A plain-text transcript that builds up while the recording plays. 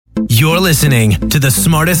You're listening to the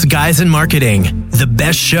smartest guys in marketing, the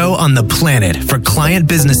best show on the planet for client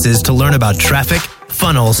businesses to learn about traffic,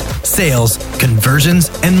 funnels, sales, conversions,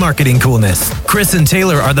 and marketing coolness. Chris and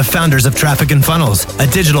Taylor are the founders of Traffic and Funnels, a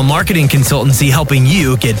digital marketing consultancy helping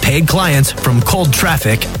you get paid clients from cold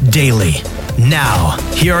traffic daily. Now,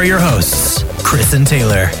 here are your hosts, Chris and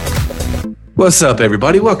Taylor. What's up,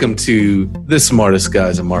 everybody? Welcome to the Smartest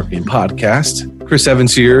Guys in Marketing podcast. Chris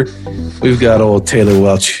Evans here. We've got old Taylor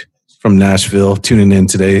Welch from Nashville tuning in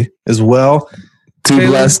today as well. Too Taylor,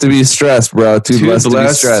 blessed to be stressed, bro. Too blessed to be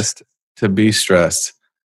stressed. To be stressed.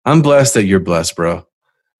 I'm blessed that you're blessed, bro.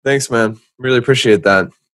 Thanks, man. Really appreciate that.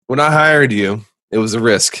 When I hired you, it was a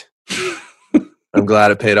risk. I'm glad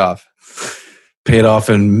it paid off. Paid off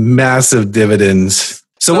in massive dividends.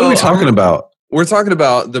 So what are we talking about? We're talking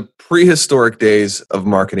about the prehistoric days of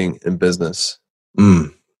marketing and business.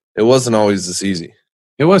 It wasn't always this easy.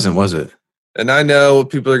 It wasn't, was it? And I know what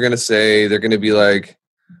people are going to say. They're going to be like,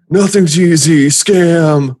 nothing's easy,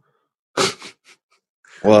 scam.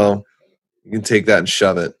 Well, you can take that and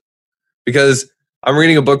shove it. Because I'm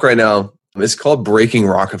reading a book right now. It's called Breaking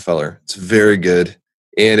Rockefeller. It's very good.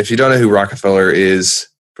 And if you don't know who Rockefeller is,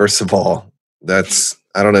 first of all, I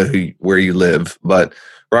don't know where you live, but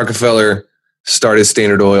Rockefeller started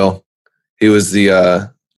Standard Oil. He was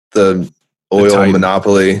the oil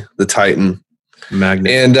monopoly, the Titan.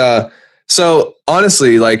 Magnet. And so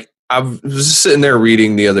honestly, like I was just sitting there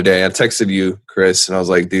reading the other day. I texted you, Chris, and I was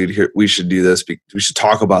like, dude, we should do this. We should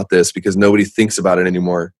talk about this because nobody thinks about it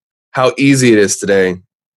anymore. How easy it is today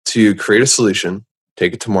to create a solution,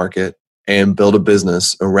 take it to market, and build a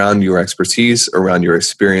business around your expertise, around your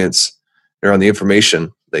experience, around the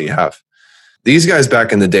information that you have. These guys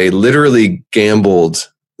back in the day literally gambled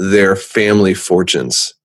their family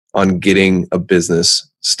fortunes on getting a business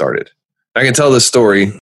started. I can tell this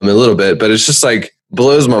story a little bit, but it's just like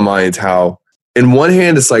blows my mind how in one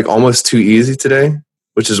hand, it's like almost too easy today,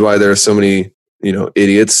 which is why there are so many,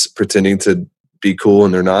 idiots pretending to be cool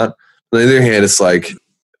and they're not. On the other hand, it's like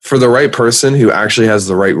for the right person who actually has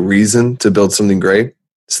the right reason to build something great,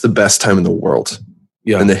 it's the best time in the world.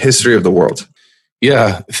 Yeah. In the history of the world.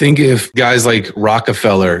 Yeah. Think if guys like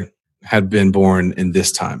Rockefeller had been born in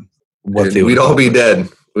this time, we'd all be dead.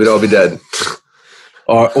 We'd all be dead.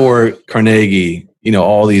 Or Carnegie,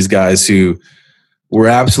 all these guys who were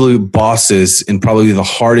absolute bosses in probably the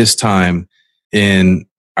hardest time in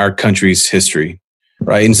our country's history,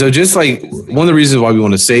 right? And so just like one of the reasons why we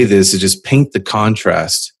want to say this is just paint the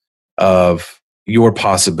contrast of your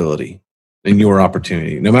possibility and your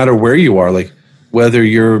opportunity, no matter where you are, like whether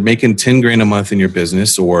you're making 10 grand a month in your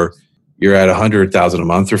business or you're at 100,000 a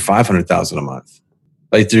month or 500,000 a month,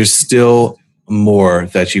 like there's still more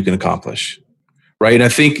that you can accomplish. Right. And I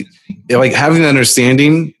think like having that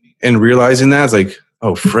understanding and realizing that is like,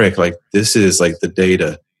 oh, frick, like this is like the day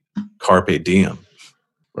to carpe diem.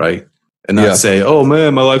 Right. And not say, oh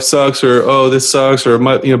man, my life sucks or, oh, this sucks or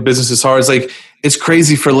my business is hard. It's like, it's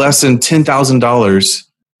crazy for less than $10,000.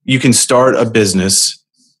 You can start a business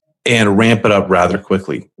and ramp it up rather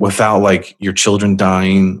quickly without like your children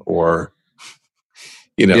dying or,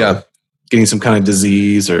 getting some kind of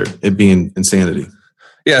disease or it being insanity.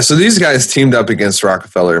 Yeah, so these guys teamed up against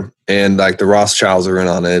Rockefeller, and like the Rothschilds are in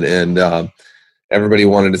on it, and everybody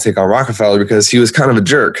wanted to take on Rockefeller because he was kind of a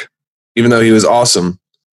jerk, even though he was awesome.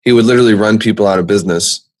 He would literally run people out of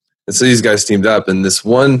business, and so these guys teamed up. And this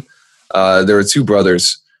one, there were two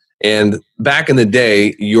brothers, and back in the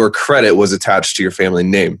day, your credit was attached to your family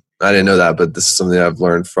name. I didn't know that, but this is something that I've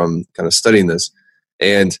learned from kind of studying this.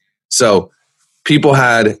 And so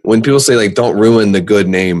when people say like, don't ruin the good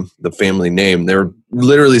name, the family name, they're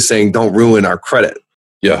literally saying, don't ruin our credit.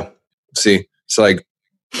 Yeah. See, so like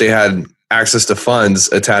they had access to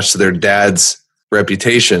funds attached to their dad's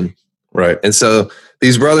reputation. Right. And so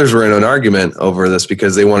these brothers were in an argument over this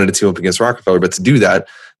because they wanted to team up against Rockefeller. But to do that,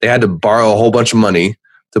 they had to borrow a whole bunch of money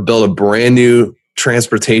to build a brand new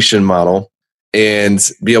transportation model and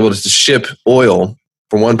be able to ship oil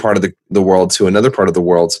from one part of the world to another part of the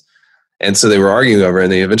world. And so they were arguing over it,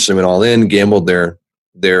 and they eventually went all in, gambled their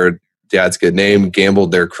dad's good name,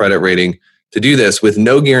 gambled their credit rating to do this with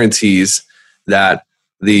no guarantees that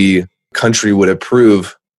the country would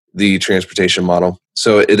approve the transportation model.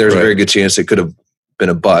 So there's a very good chance it could have been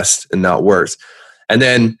a bust and not worked. And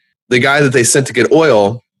then the guy that they sent to get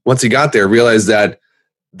oil, once he got there, realized that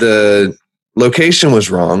the location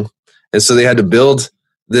was wrong. And so they had to build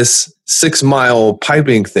this 6-mile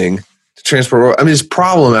piping thing to transport oil. I mean, it's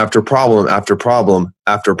problem after problem after problem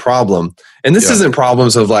after problem. And this isn't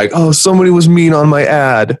problems of like, oh, somebody was mean on my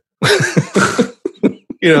ad.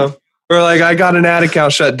 Or like I got an ad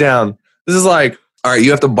account shut down. This is like all right,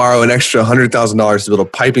 you have to borrow an extra $100,000 to build a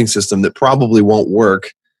piping system that probably won't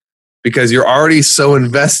work because you're already so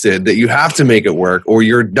invested that you have to make it work or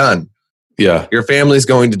you're done. Yeah. Your family's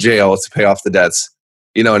going to jail to pay off the debts.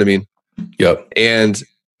 You know what I mean? Yep. And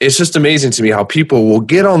it's just amazing to me how people will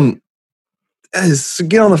get on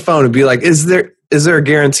the phone and be like, is there a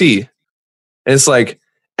guarantee? And it's like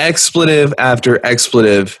expletive after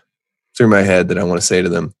expletive through my head that I want to say to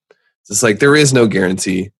them. It's like, there is no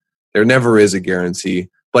guarantee. There never is a guarantee.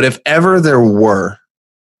 But if ever there were,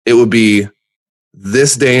 it would be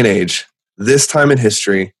this day and age, this time in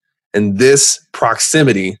history, and this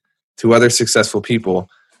proximity to other successful people.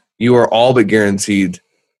 You are all but guaranteed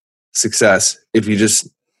success if you just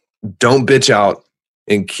don't bitch out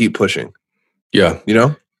and keep pushing. Yeah. You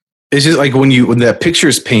know? It's just like when that picture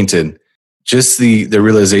is painted, just the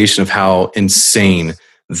realization of how insane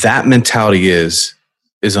that mentality is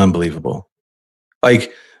unbelievable.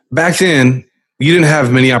 Like back then, you didn't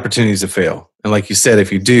have many opportunities to fail. And like you said,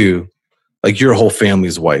 if you do, like your whole family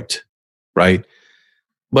is wiped, right?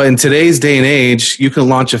 But in today's day and age, you can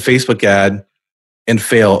launch a Facebook ad and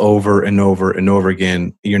fail over and over and over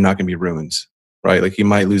again. You're not going to be ruined, right? Like you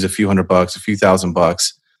might lose a few $100, a few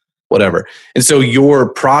 $1,000, whatever. And so your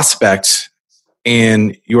prospect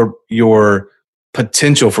and your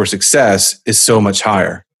potential for success is so much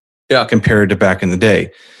higher, compared to back in the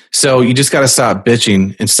day. So you just got to stop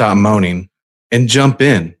bitching and stop moaning and jump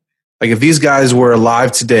in. Like if these guys were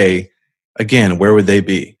alive today, again, where would they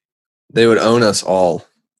be? They would own us all.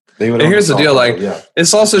 And here's the deal, like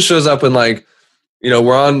this also shows up in like, you know,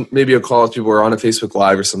 we're on maybe a call with people, we're on a Facebook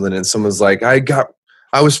Live or something, and someone's like, I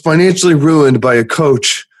was financially ruined by a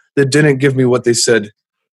coach that didn't give me what they said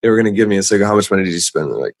they were going to give me. It's like, how much money did you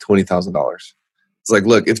spend? They're like $20,000. It's like,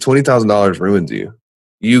 look, if $20,000 ruined you,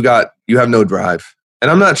 you have no drive.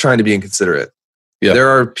 And I'm not trying to be inconsiderate. Yeah. There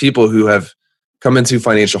are people who have come into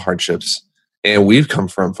financial hardships, and we've come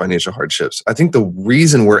from financial hardships. I think the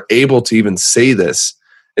reason we're able to even say this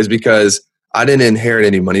is because I didn't inherit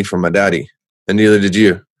any money from my daddy, and neither did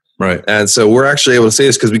you. Right. And so we're actually able to say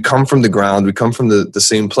this because we come from the ground, we come from the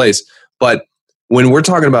same place. But when we're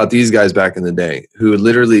talking about these guys back in the day who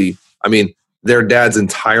literally, I mean, their dad's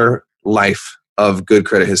entire life of good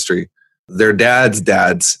credit history, their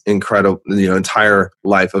dad's incredible, entire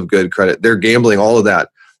life of good credit, they're gambling, all of that.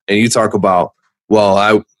 And you talk about, well,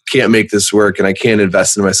 I can't make this work and I can't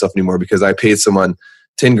invest in myself anymore because I paid someone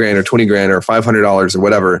 10 grand or 20 grand or $500 or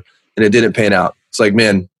whatever, and it didn't pan out. It's like,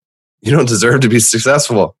 man, you don't deserve to be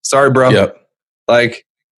successful. Sorry, bro. Yep. Like,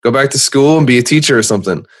 go back to school and be a teacher or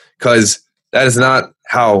something, because that is not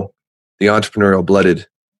how the entrepreneurial blooded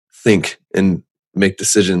think and make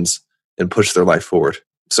decisions and push their life forward.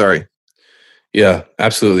 Sorry. Yeah,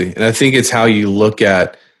 absolutely. And I think it's how you look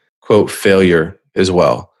at, quote, failure as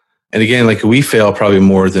well. And again, like we fail probably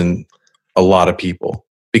more than a lot of people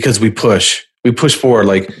because we push forward.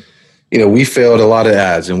 Like, we failed a lot of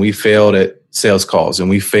ads, and we failed at sales calls, and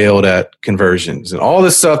we failed at conversions and all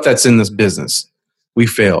the stuff that's in this business. We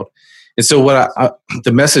failed. And so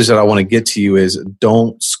the message that I want to get to you is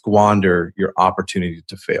don't squander your opportunity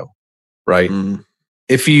to fail, right? Mm.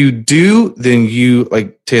 If you do, then you,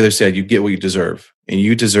 like Taylor said, you get what you deserve, and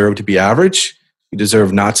you deserve to be average. You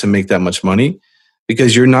deserve not to make that much money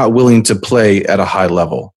because you're not willing to play at a high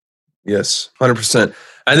level. Yes, 100%.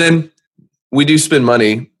 And then we do spend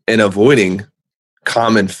money in avoiding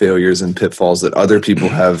common failures and pitfalls that other people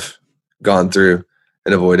have gone through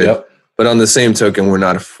and avoided. Yep. But on the same token, we're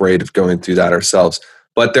not afraid of going through that ourselves.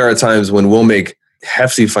 But there are times when we'll make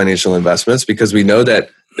hefty financial investments because we know that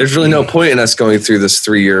there's really no point in us going through this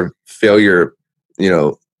 3-year failure,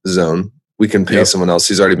 zone. We can pay someone else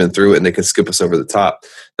who's already been through it, and they can skip us over the top.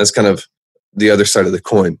 That's kind of the other side of the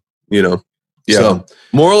coin, Yeah. So,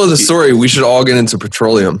 moral of the story, we should all get into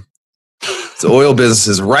petroleum. The oil business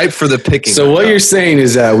is ripe for the picking. So what you're saying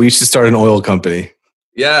is that we should start an oil company.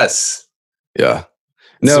 Yes. Yeah.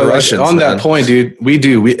 No, on that point, dude,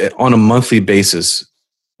 we on a monthly basis,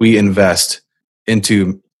 we invest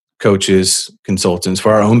into coaches, consultants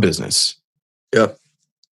for our own business. Yeah.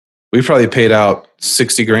 We probably paid out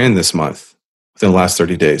 60 grand this month within the last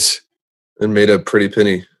 30 days. And made a pretty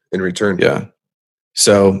penny in return. Yeah.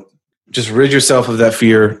 So just rid yourself of that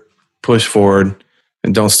fear, push forward,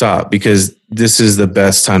 and don't stop, because this is the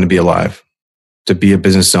best time to be alive, to be a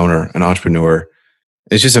business owner, an entrepreneur.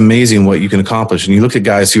 It's just amazing what you can accomplish. And you look at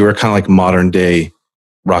guys who are kind of like modern day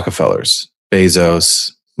Rockefellers,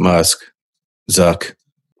 Bezos, Musk, Zuck.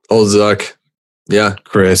 Old Zuck. Yeah.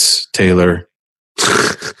 Chris, Taylor.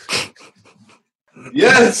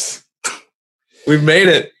 Yes. We've made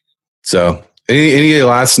it. So any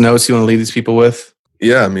last notes you want to leave these people with?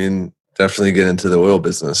 Yeah, I mean, definitely get into the oil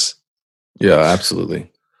business. Yeah,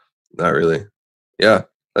 absolutely. Not really. Yeah,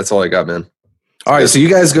 that's all I got, man. All right, so you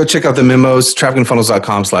guys go check out the memos,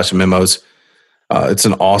 trafficandfunnels.com/memos. It's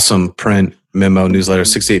an awesome print memo newsletter,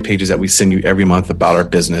 68 pages that we send you every month about our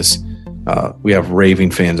business. We have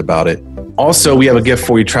raving fans about it. Also, we have a gift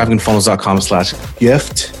for you,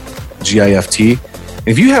 trafficandfunnels.com/gift, GIFT.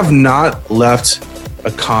 If you have not left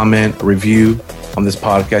a comment, review on this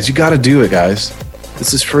podcast, you got to do it, guys.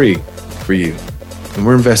 This is free for you. And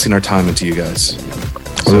we're investing our time into you guys.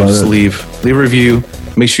 So just leave a review.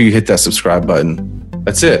 Make sure you hit that subscribe button.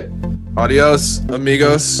 That's it. Adios,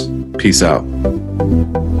 amigos. Peace out.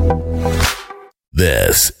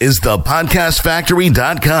 This is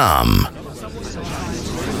thepodcastfactory.com.